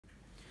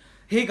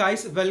Hey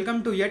guys,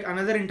 welcome to yet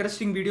another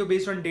interesting video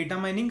based on data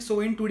mining.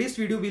 So in today's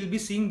video, we'll be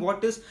seeing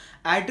what is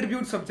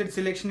attribute subset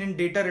selection in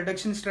data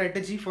reduction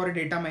strategy for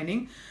data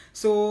mining.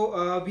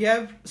 So we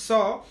have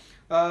saw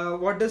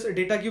what is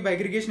data cube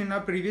aggregation in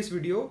our previous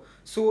video.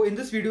 So in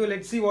this video,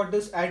 let's see what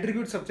is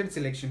attribute subset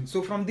selection.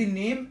 So from the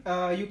name,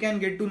 you can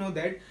get to know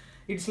that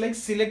it's like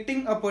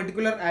selecting a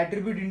particular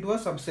attribute into a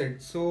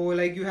subset. So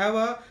like you have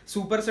a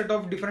superset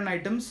of different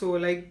items. So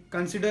like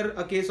consider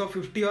a case of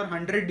 50 or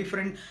 100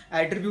 different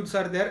attributes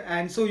are there,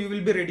 and so you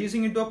will be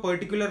reducing into a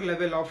particular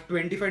level of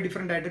 25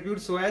 different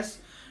attributes so as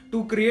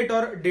to create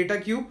your data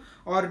cube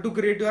or to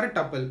create your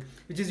tuple,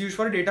 which is used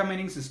for data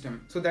mining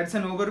system. So that's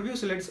an overview.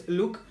 So let's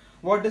look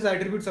what is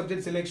attribute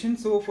subset selection.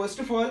 So first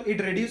of all, it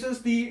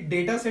reduces the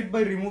data set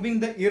by removing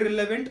the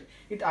irrelevant.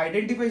 It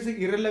identifies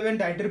the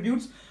irrelevant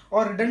attributes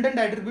or redundant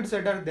attributes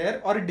that are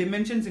there or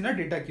dimensions in a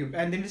data cube,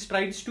 and then it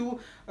tries to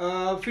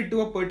fit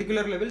to a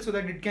particular level so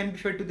that it can be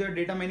fed to the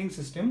data mining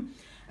system.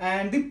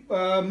 And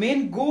the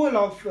main goal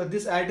of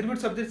this attribute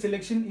subset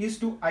selection is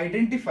to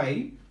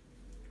identify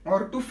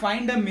or to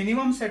find a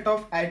minimum set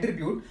of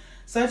attribute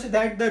such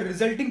that the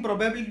resulting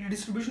probability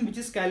distribution which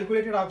is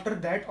calculated after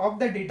that of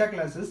the data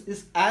classes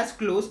is as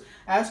close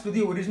as to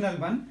the original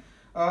one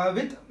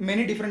with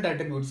many different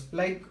attributes.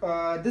 Like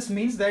this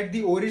means that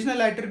the original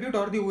attribute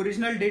or the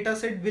original data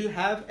set will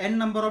have n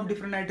number of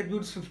different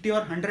attributes, 50 or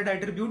 100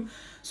 attributes.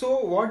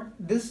 So what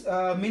this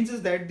means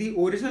is that the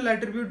original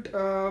attribute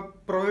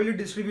probability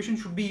distribution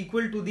should be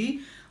equal to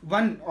the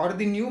one or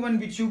the new one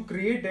which you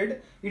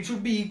created. It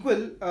should be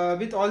equal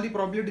with all the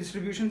probability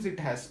distributions it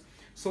has.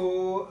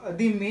 So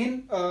the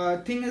main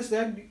thing is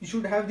that you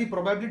should have the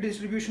probability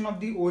distribution of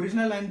the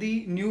original and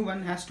the new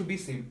one has to be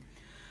same.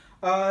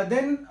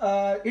 Then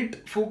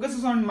it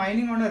focuses on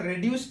mining on a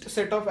reduced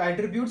set of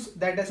attributes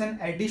that has an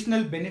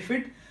additional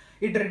benefit.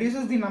 It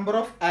reduces the number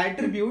of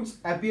attributes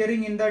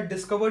appearing in the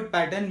discovered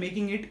pattern,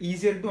 making it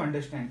easier to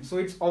understand. So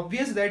it's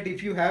obvious that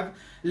if you have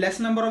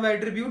less number of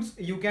attributes,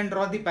 you can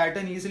draw the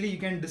pattern easily. You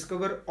can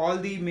discover all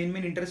the main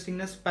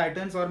interestingness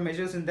patterns or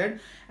measures in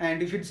that.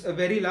 And if it's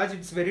very large,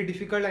 it's very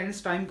difficult and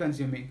it's time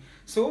consuming.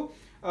 So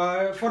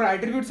for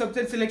attribute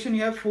subset selection,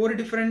 you have 4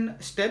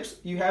 different steps.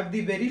 You have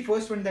the very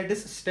first one, that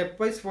is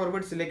stepwise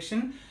forward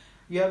selection.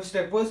 You have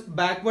stepwise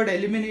backward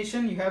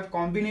elimination. You have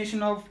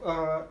combination of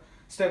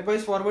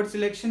stepwise forward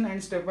selection and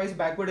stepwise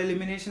backward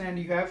elimination, and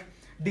you have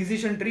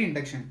decision tree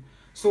induction.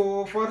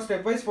 So for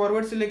stepwise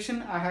forward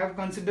selection, I have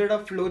considered a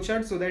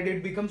flowchart so that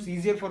it becomes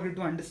easier for you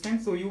to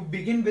understand. So you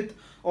begin with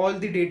all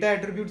the data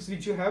attributes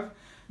which you have.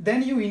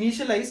 Then you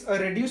initialize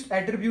a reduced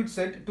attribute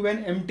set to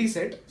an empty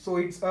set. So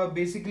it's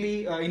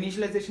basically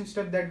initialization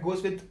step that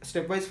goes with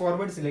stepwise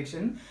forward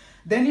selection.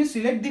 Then you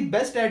select the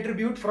best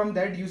attribute from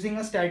that using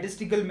a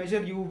statistical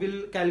measure. You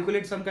will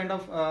calculate some kind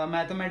of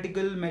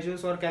mathematical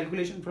measures or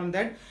calculation from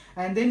that,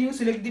 and then you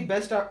select the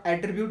best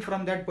attribute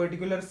from that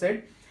particular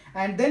set,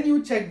 and then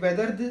you check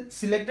whether the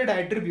selected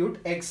attribute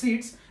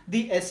exceeds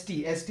the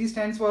ST. ST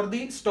stands for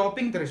the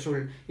stopping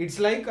threshold. It's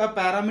like a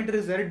parameter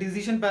is there,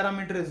 decision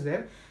parameter is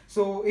there.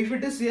 So if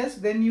it is yes,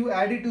 then you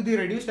add it to the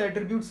reduced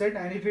attribute set,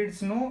 and if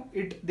it's no,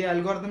 the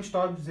algorithm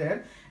stops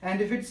there.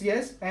 And if it's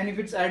yes, and if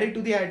it's added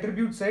to the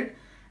attribute set,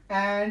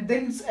 and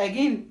then it's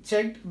again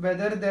checked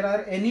whether there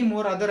are any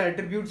more other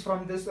attributes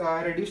from this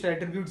reduced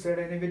attribute set,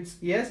 and if it's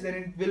yes, then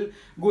it will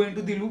go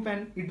into the loop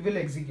and it will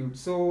execute.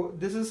 So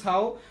this is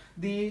how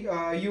the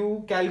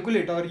you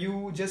calculate or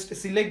you just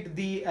select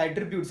the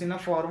attributes in a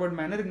forward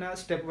manner in a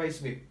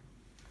stepwise way.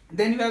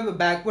 Then you have a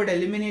backward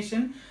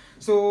elimination.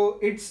 So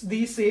it's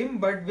the same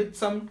but with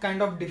some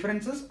kind of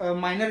differences,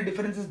 minor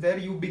differences there.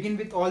 You begin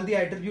with all the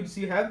attributes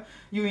you have.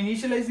 You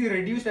initialize the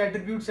reduced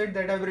attribute set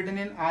that I've written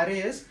in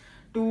RAS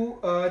to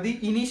the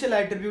initial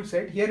attribute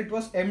set. Here it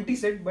was empty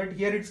set, but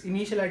here it's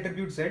initial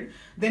attribute set.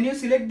 Then you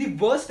select the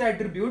worst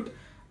attribute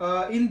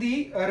in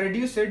the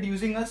reduced set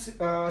using a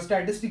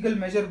statistical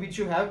measure which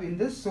you have in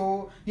this.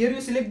 So here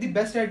you select the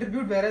best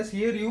attribute, whereas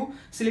here you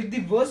select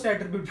the worst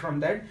attribute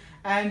from that,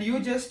 and you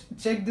just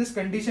check this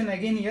condition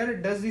again here.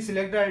 Does the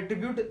selected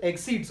attribute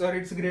exceeds or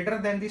it's greater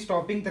than the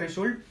stopping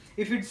threshold?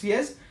 If it's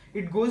yes,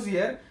 it goes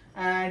here,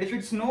 and if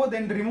it's no,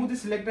 then remove the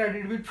selected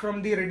attribute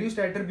from the reduced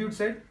attribute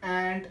set,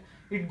 and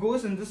it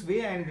goes in this way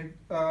and it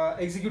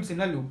executes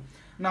in a loop.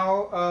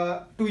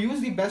 Now to use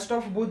the best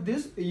of both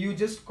this, you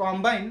just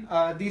combine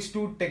these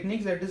two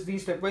techniques, that is the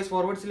stepwise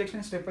forward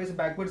selection, stepwise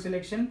backward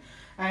selection,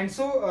 and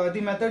so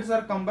the methods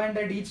are combined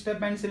at each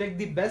step and select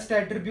the best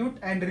attribute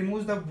and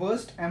removes the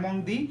worst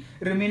among the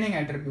remaining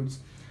attributes.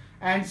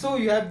 And so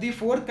you have the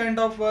fourth kind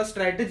of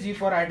strategy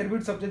for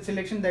attribute subset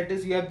selection, that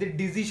is you have the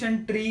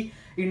decision tree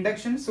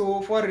induction.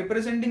 So for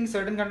representing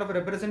certain kind of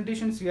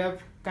representations, you have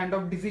kind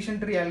of decision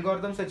tree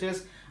algorithms such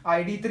as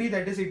ID3,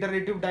 that is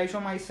iterative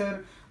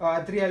Daishomeisser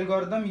 3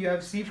 algorithm. You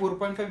have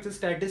C4.5, which is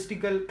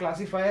statistical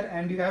classifier,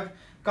 and you have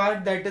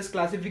CART, that is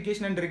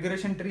classification and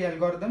regression tree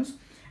algorithms.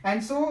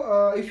 And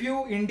so if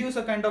you induce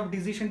a kind of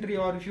decision tree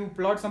or if you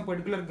plot some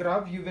particular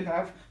graph, you will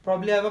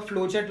probably have a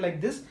flowchart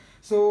like this.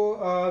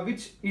 So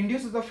which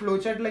induces a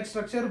flowchart like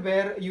structure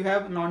where you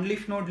have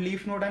non-leaf node,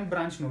 leaf node and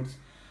branch nodes.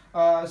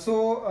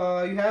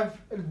 You have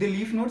the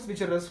leaf nodes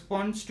which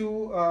responds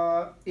to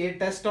a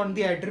test on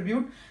the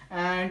attribute,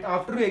 and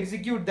after you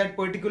execute that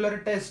particular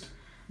test,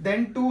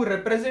 then to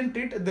represent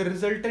it, the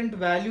resultant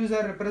values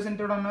are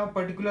represented on a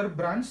particular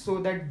branch. So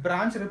that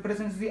branch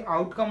represents the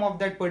outcome of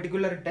that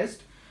particular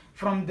test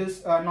from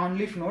this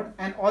non-leaf node,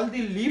 and all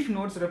the leaf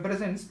nodes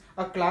represents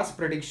a class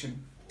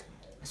prediction.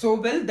 So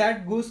well,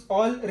 that goes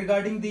all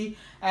regarding the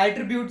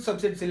attribute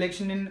subset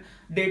selection in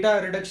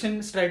data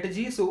reduction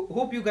strategy. So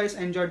hope you guys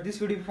enjoyed this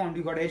video. If you found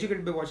you got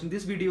educated by watching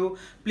this video,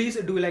 please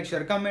do like,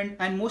 share, comment,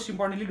 and most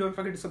importantly, don't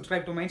forget to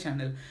subscribe to my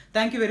channel.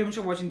 Thank you very much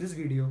for watching this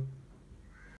video.